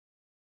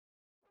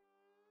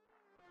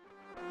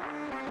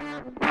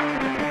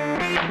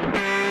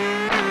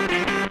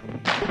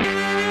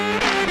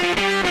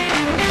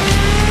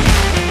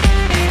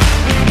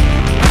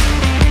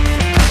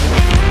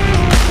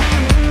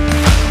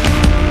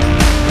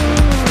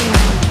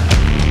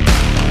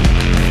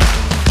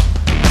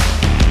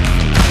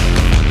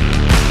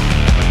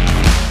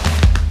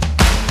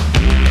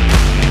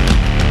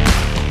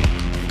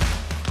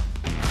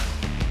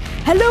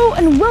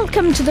Hello and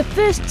welcome to the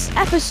first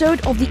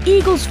episode of the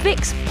Eagles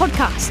Fix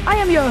podcast. I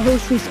am your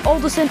host Reese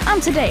Alderson,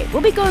 and today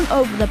we'll be going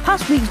over the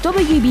past week's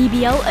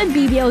WBBL and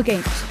BBL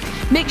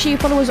games. Make sure you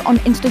follow us on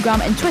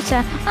Instagram and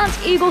Twitter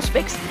at Eagles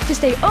Fix to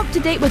stay up to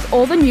date with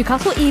all the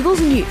Newcastle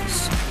Eagles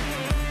news.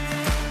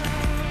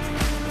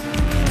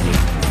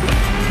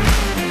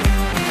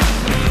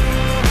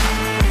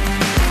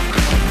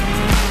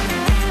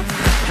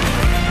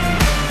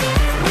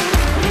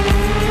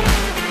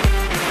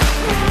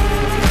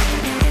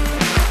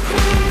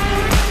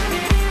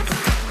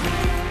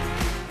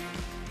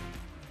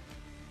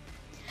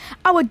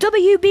 Our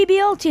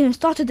WBBL team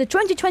started the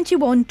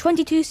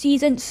 2021-22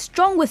 season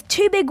strong with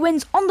two big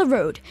wins on the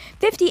road,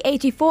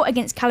 50-84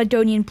 against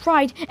Caledonian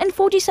Pride and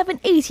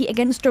 47-80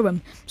 against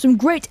Durham. Some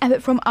great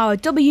effort from our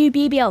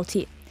WBBL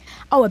team.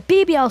 Our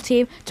BBL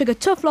team took a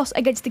tough loss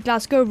against the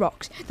Glasgow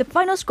Rocks, the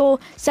final score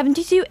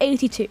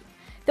 72-82.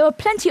 There were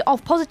plenty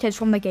of positives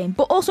from the game,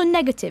 but also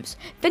negatives.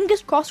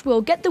 Fingers crossed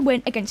we'll get the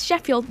win against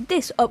Sheffield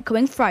this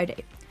upcoming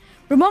Friday.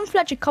 Ramon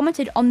Fletcher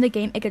commented on the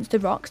game against the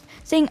Rocks,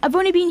 saying, "I've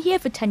only been here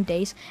for 10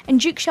 days and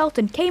Duke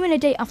Shelton came in a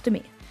day after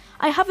me.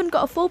 I haven't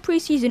got a full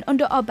pre-season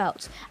under our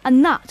belts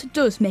and that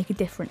does make a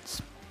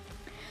difference."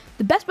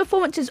 The best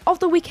performances of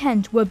the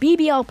weekend were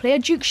BBL player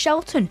Duke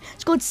Shelton,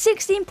 scored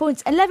 16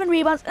 points, 11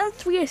 rebounds and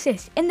 3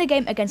 assists in the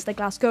game against the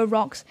Glasgow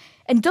Rocks,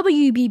 and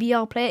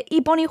WBBL player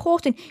Ebony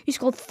Horton, who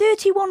scored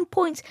 31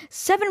 points,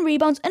 7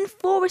 rebounds and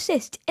 4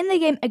 assists in the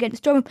game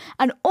against Durham,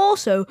 and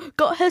also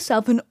got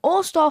herself an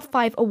All-Star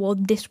 5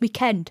 award this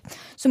weekend.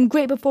 Some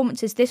great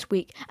performances this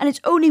week, and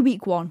it's only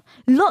week 1.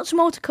 Lots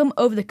more to come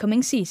over the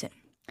coming season.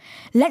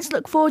 Let's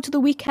look forward to the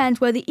weekend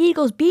where the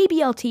Eagles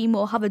BBL team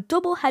will have a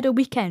double-header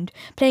weekend,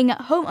 playing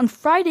at home on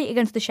Friday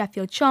against the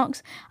Sheffield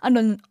Sharks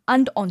and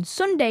on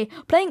Sunday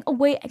playing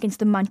away against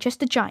the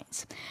Manchester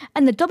Giants.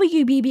 And the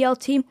WBBL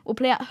team will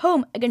play at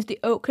home against the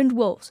Oakland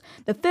Wolves,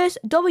 the first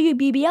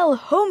WBBL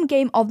home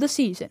game of the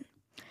season.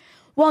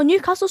 While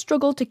Newcastle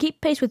struggled to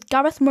keep pace with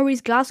Gareth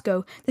Murray's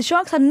Glasgow, the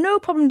Sharks had no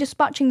problem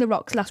dispatching the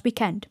Rocks last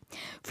weekend.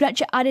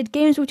 Fletcher added,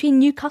 "Games between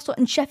Newcastle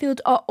and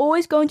Sheffield are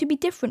always going to be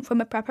different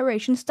from a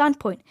preparation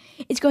standpoint.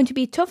 It's going to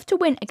be tough to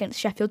win against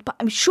Sheffield, but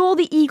I'm sure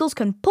the Eagles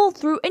can pull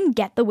through and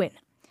get the win."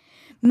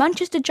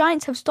 Manchester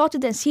Giants have started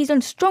their season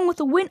strong with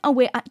a win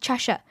away at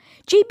Cheshire.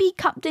 GB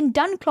captain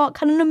Dan Clark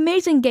had an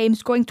amazing game,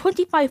 scoring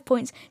 25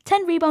 points,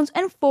 10 rebounds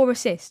and 4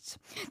 assists.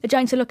 The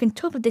Giants are looking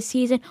tougher this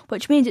season,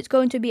 which means it's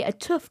going to be a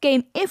tough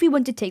game if we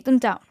want to take them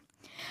down.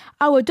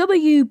 Our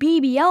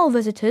WBBL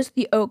visitors,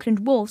 the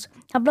Oakland Wolves,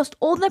 have lost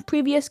all their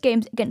previous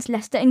games against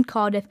Leicester and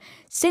Cardiff.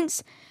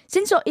 Since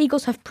our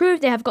Eagles have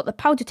proved they have got the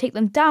power to take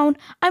them down,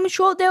 I'm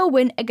sure they'll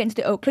win against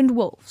the Oakland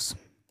Wolves.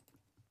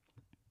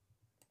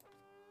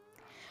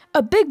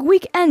 A big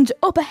weekend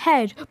up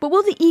ahead, but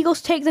will the Eagles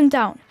take them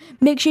down?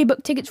 Make sure you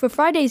book tickets for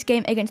Friday's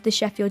game against the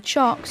Sheffield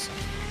Sharks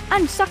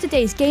and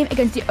Saturday's game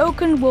against the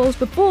Oakland Wolves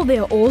before they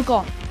are all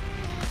gone.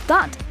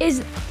 That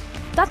is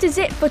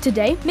it for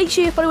today. Make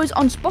sure you follow us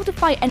on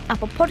Spotify and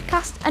Apple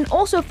Podcasts, and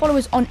also follow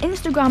us on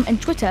Instagram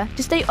and Twitter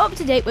to stay up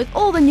to date with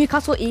all the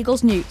Newcastle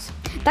Eagles news.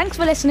 Thanks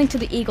for listening to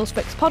the Eagles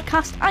Fix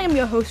podcast. I am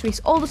your host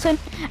Reese Alderson,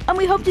 and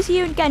we hope to see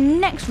you again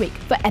next week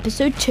for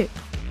episode 2.